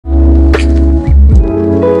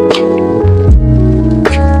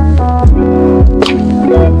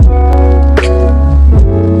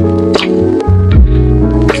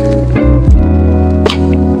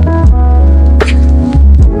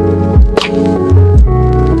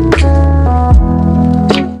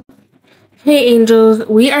Hey angels,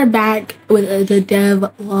 we are back with the dev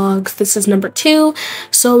vlogs. This is number 2.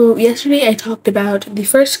 So yesterday I talked about the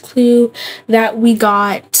first clue that we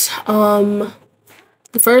got, the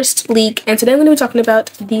first leak, and today I'm going to be talking about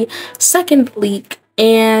the second leak.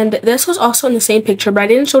 And this was also in the same picture, but I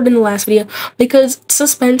didn't show it in the last video because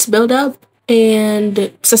suspense build up,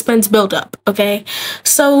 okay?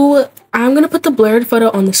 So I'm going to put the blurred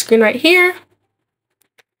photo on the screen right here.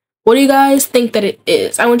 What do you guys think that it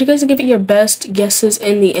is? I want you guys to give it your best guesses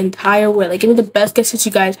in the entire way. Like, give me the best guesses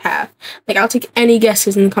you guys have. Like, I'll take any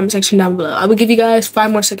guesses in the comment section down below. I will give you guys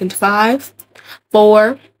 5 more seconds. 5,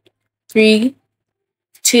 4, 3,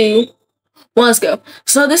 2, 1, let's go.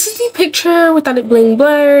 So this is the picture without it being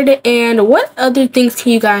blurred. And what other things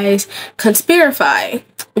can you guys conspirify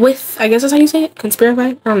with? I guess that's how you say it,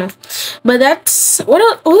 conspirify. I don't know, but that's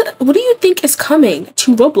what do you think is coming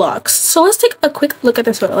to Roblox? So let's take a quick look at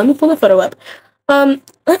this photo. Let me pull the photo up.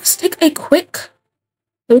 Let's take a quick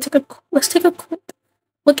look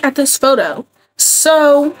at this photo.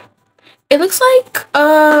 So it looks like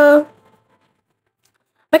I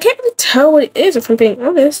can't really tell what it is, if I'm being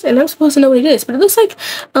honest, and I'm supposed to know what it is, but it looks like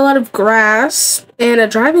a lot of grass and a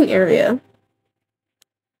driving area.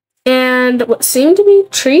 And what seem to be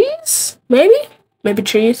trees? Maybe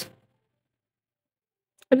trees.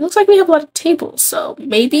 It looks like we have a lot of tables, so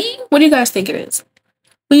maybe? What do you guys think it is?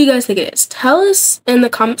 What do you guys think it is? Tell us in the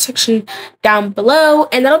comment section down below,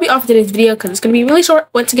 and that'll be all for today's video because it's going to be really short.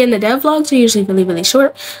 Once again, the dev vlogs are usually really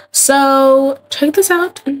short, so check this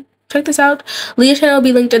out. Leah's channel will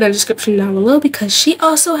be linked in the description down below because she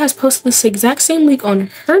also has posted this exact same leak on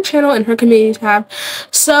her channel and her community tab,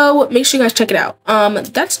 so make sure you guys check it out.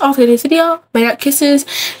 That's all for today's video. My out kisses.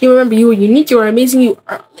 You remember, you are unique, you are amazing, you're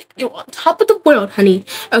on top of the world, honey.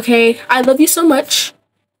 Okay, I love you so much.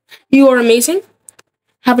 You are amazing.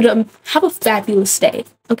 Have a fabulous day.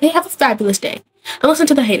 Okay, have a fabulous day. Don't listen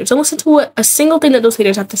to the haters. Don't listen to a single thing that those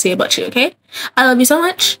haters have to say about you. Okay, I love you so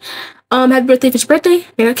much. Happy birthday if it's your birthday.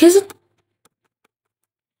 Kisses.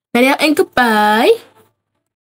 And goodbye.